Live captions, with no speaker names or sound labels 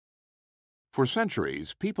For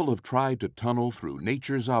centuries, people have tried to tunnel through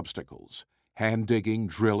nature's obstacles, hand-digging,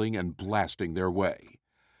 drilling, and blasting their way.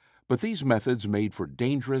 But these methods made for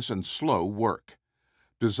dangerous and slow work.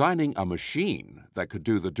 Designing a machine that could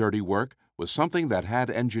do the dirty work was something that had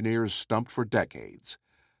engineers stumped for decades.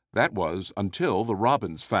 That was until the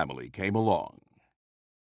Robbins family came along.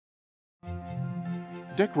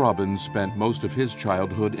 Dick Robbins spent most of his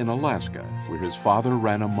childhood in Alaska, where his father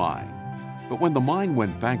ran a mine. But when the mine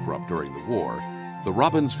went bankrupt during the war, the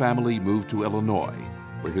Robbins family moved to Illinois,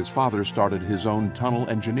 where his father started his own tunnel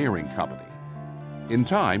engineering company. In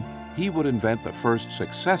time, he would invent the first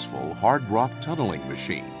successful hard rock tunneling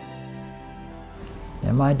machine.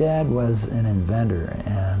 And my dad was an inventor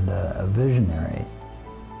and a visionary.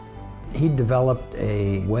 He developed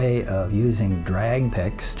a way of using drag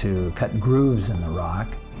picks to cut grooves in the rock,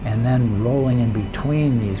 and then rolling in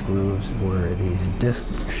between these grooves were these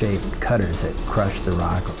disc-shaped cutters that crushed the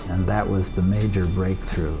rock, and that was the major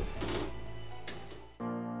breakthrough.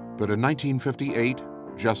 But in 1958,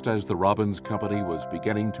 just as the Robbins company was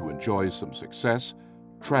beginning to enjoy some success,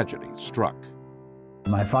 tragedy struck.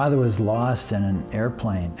 My father was lost in an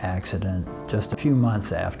airplane accident just a few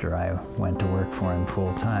months after I went to work for him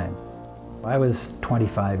full-time. I was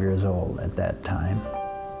 25 years old at that time.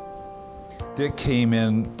 Dick came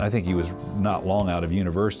in, I think he was not long out of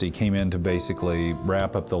university, came in to basically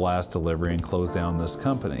wrap up the last delivery and close down this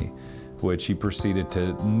company, which he proceeded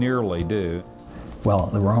to nearly do. Well,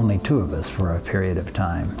 there were only two of us for a period of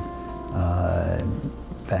time.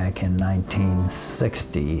 Back in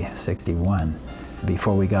 1960, 61,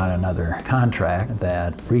 before we got another contract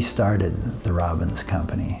that restarted the Robbins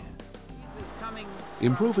company.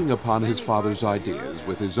 Improving upon his father's ideas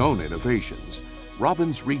with his own innovations,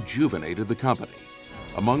 Robbins rejuvenated the company.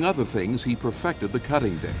 Among other things, he perfected the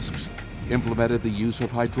cutting discs, implemented the use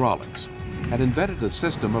of hydraulics, and invented a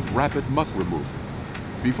system of rapid muck removal.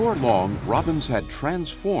 Before long, Robbins had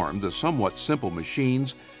transformed the somewhat simple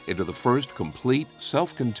machines into the first complete,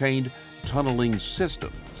 self-contained tunneling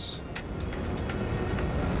systems.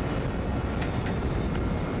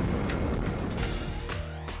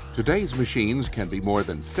 Today's machines can be more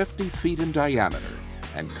than 50 feet in diameter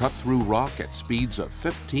and cut through rock at speeds of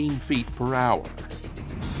 15 feet per hour.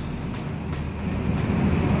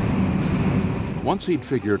 Once he'd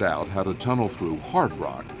figured out how to tunnel through hard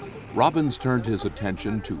rock, Robbins turned his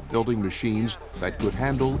attention to building machines that could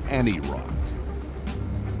handle any rock.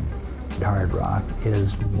 Hard rock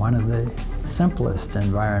is one of the simplest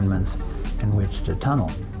environments in which to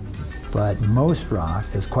tunnel. But most rock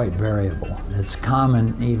is quite variable. It's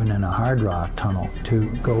common, even in a hard rock tunnel,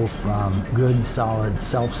 to go from good, solid,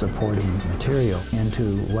 self-supporting material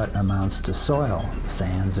into what amounts to soil,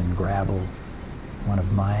 sands and gravel. One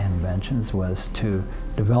of my inventions was to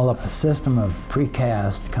develop a system of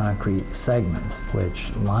precast concrete segments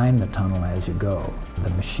which line the tunnel as you go.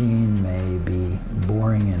 The machine may be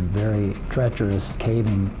boring in very treacherous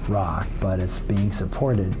caving rock, but it's being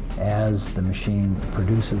supported as the machine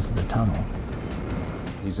produces the tunnel.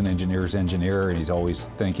 He's an engineer's engineer, and he's always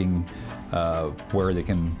thinking where they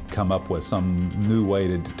can come up with some new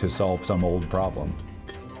way to solve some old problem.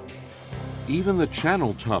 Even the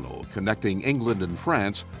Channel Tunnel connecting England and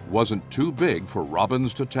France wasn't too big for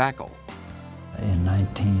Robbins to tackle. In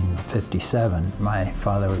 1957, my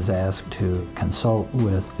father was asked to consult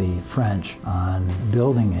with the French on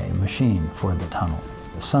building a machine for the tunnel.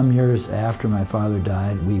 Some years after my father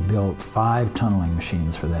died, we built 5 tunneling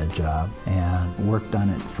machines for that job and worked on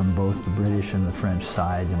it from both the British and the French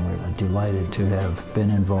sides, and we're delighted to have been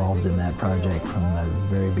involved in that project from the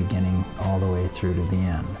very beginning all the way through to the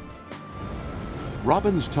end.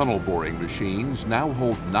 Robbins tunnel boring machines now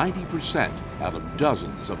hold 90% out of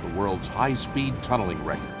dozens of the world's high-speed tunneling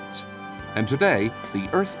records. And today, the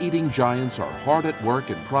earth-eating giants are hard at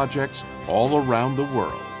work in projects all around the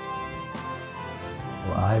world.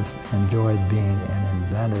 Well, I've enjoyed being an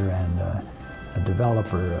inventor and a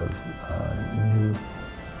developer of new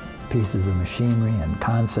pieces of machinery and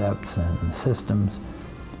concepts and systems.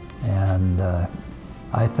 And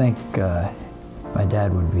I think my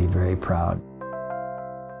dad would be very proud.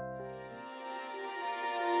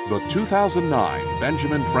 The 2009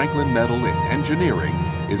 Benjamin Franklin Medal in Engineering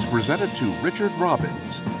is presented to Richard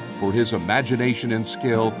Robbins for his imagination and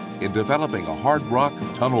skill in developing a hard rock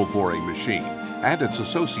tunnel boring machine and its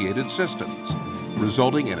associated systems,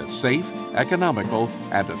 resulting in a safe, economical,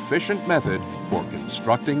 and efficient method for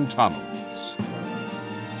constructing tunnels.